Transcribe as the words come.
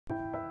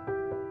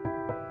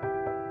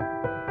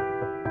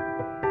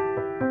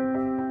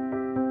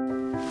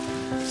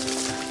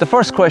The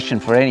first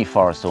question for any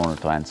forest owner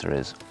to answer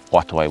is,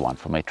 what do I want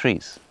for my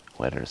trees?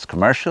 Whether it's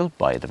commercial,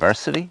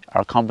 biodiversity,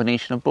 or a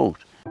combination of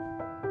both.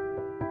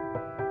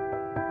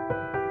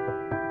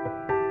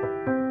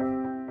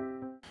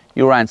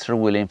 Your answer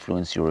will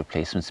influence your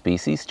replacement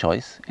species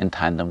choice in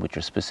tandem with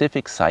your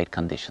specific site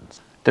conditions.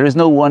 There is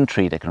no one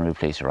tree that can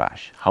replace your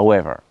ash.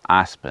 However,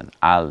 aspen,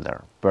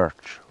 alder,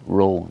 birch,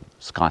 rowan,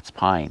 Scots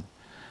pine,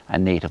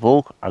 and native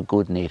oak are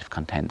good native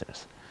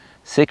contenders.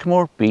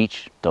 Sycamore,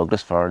 beech,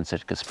 Douglas fir and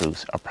Sitka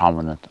spruce are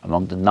prominent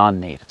among the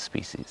non-native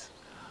species.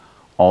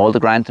 All the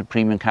granted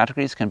premium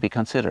categories can be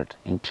considered,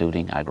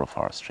 including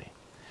agroforestry.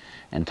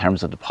 In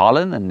terms of the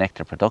pollen and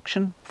nectar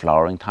production,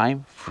 flowering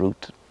time,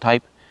 fruit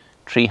type,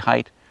 tree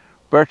height,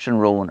 birch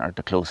and rowan are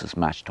the closest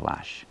match to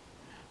ash.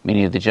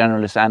 Many of the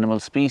generalist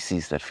animal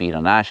species that feed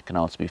on ash can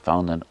also be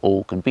found in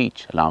oak and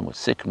beech, along with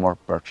sycamore,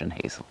 birch and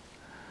hazel.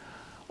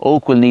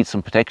 Oak will need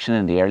some protection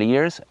in the early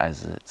years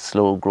as it's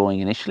slow growing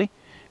initially,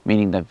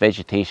 meaning that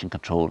vegetation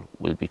control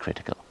will be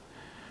critical.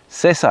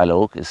 Sessile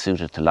oak is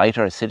suited to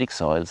lighter acidic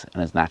soils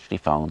and is naturally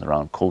found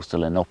around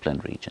coastal and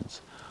upland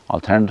regions.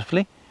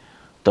 Alternatively,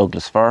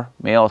 Douglas fir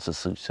may also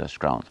suit such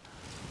ground.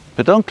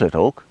 Pedunculate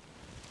oak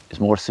is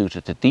more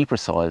suited to deeper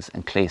soils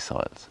and clay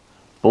soils.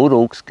 Both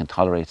oaks can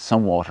tolerate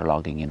some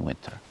waterlogging in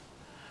winter.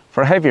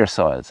 For heavier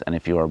soils, and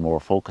if you are more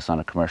focused on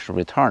a commercial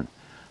return,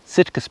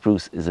 Sitka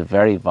spruce is a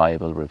very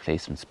viable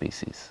replacement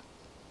species.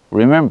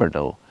 Remember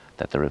though,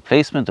 that the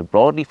replacement of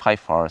broadleaf high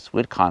forests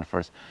with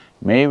conifers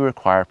may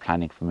require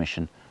planning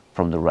permission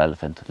from the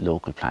relevant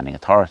local planning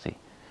authority.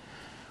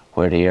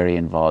 Where the area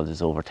involved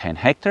is over 10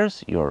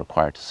 hectares, you are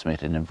required to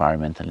submit an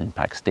environmental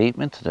impact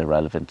statement to the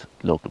relevant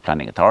local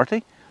planning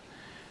authority,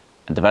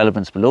 and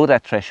developments below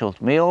that threshold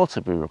may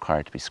also be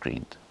required to be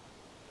screened.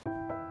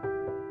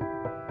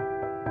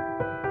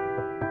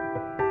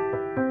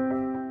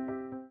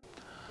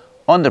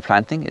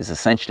 Underplanting is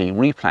essentially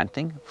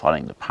replanting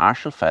following the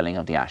partial felling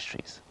of the ash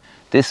trees.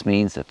 This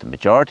means that the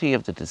majority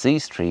of the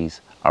diseased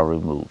trees are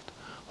removed,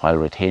 while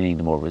retaining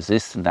the more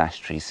resistant ash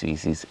tree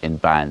species in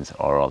bands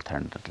or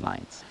alternative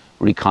lines.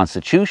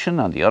 Reconstitution,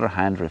 on the other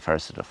hand,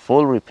 refers to the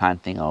full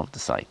replanting of the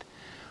site,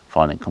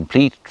 following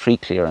complete tree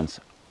clearance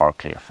or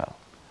clear fell.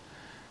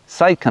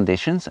 Site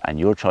conditions and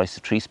your choice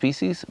of tree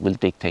species will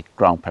dictate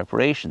ground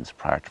preparations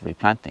prior to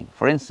replanting.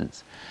 For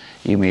instance,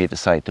 you may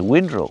decide to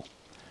windrow,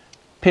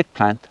 pit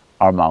plant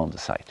or mound the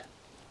site.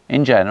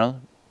 In general,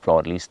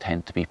 broadleaves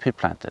tend to be pit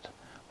planted,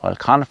 while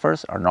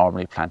conifers are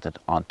normally planted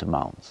onto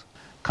mounds.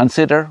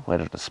 Consider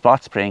whether the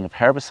spot spraying of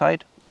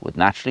herbicide would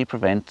naturally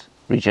prevent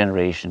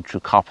regeneration through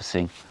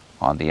coppicing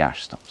on the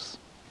ash stumps.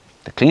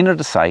 The cleaner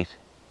the site,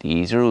 the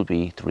easier it will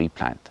be to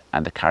replant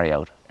and to carry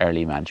out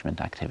early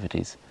management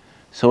activities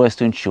so as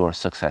to ensure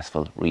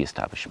successful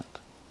re-establishment.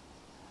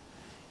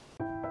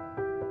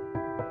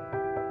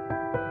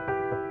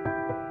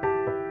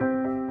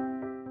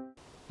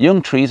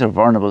 Young trees are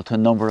vulnerable to a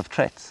number of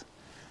threats.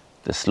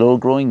 The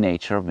slow-growing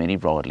nature of many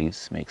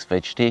broadleaves makes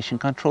vegetation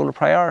control a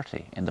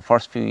priority in the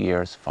first few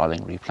years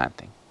following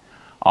replanting.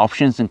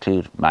 Options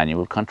include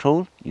manual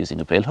control using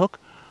a billhook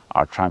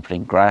or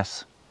trampling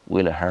grass,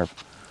 willow herb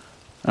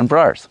and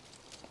briars.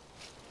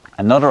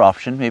 Another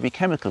option may be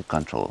chemical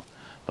control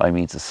by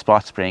means of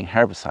spot spraying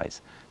herbicides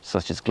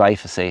such as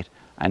glyphosate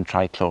and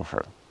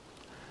trichlorophyrrol.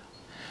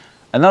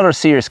 Another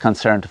serious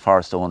concern to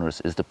forest owners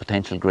is the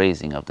potential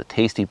grazing of the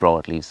tasty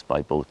broadleaves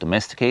by both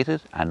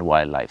domesticated and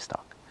wild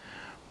livestock.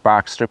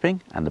 Bark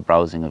stripping and the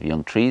browsing of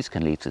young trees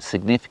can lead to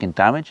significant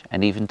damage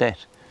and even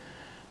death.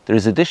 There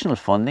is additional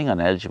funding on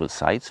eligible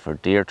sites for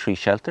deer tree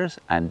shelters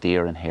and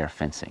deer and hare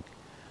fencing.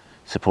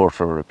 Support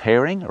for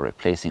repairing or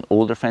replacing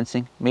older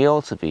fencing may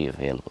also be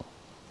available.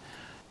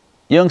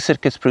 Young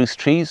Sitka spruce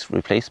trees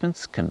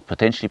replacements can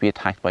potentially be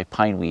attacked by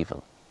pine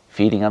weevil,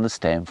 feeding on the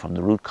stem from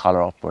the root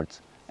collar upwards.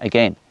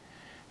 Again,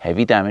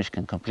 heavy damage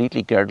can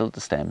completely girdle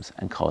the stems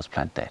and cause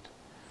plant death.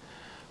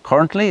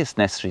 Currently, it's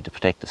necessary to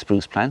protect the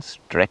spruce plants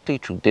directly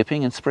through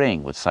dipping and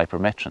spraying with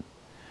cypermethrin.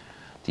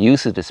 The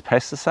use of this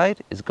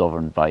pesticide is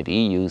governed by the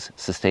EU's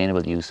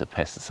Sustainable Use of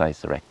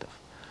Pesticides Directive.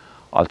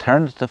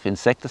 Alternative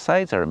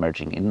insecticides are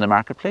emerging in the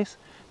marketplace,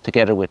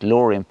 together with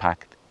lower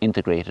impact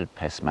integrated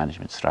pest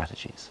management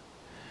strategies.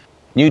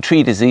 New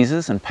tree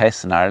diseases and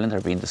pests in Ireland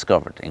are being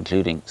discovered,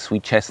 including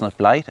sweet chestnut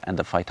blight and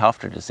the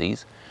phytophthora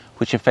disease,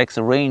 which affects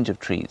a range of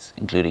trees,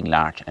 including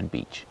larch and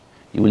beech.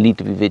 You will need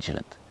to be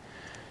vigilant.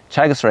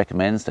 Teagasc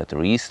recommends that the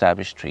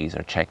re-established trees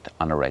are checked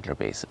on a regular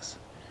basis.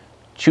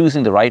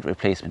 Choosing the right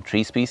replacement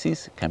tree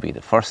species can be the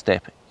first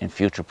step in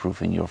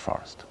future-proofing your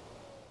forest.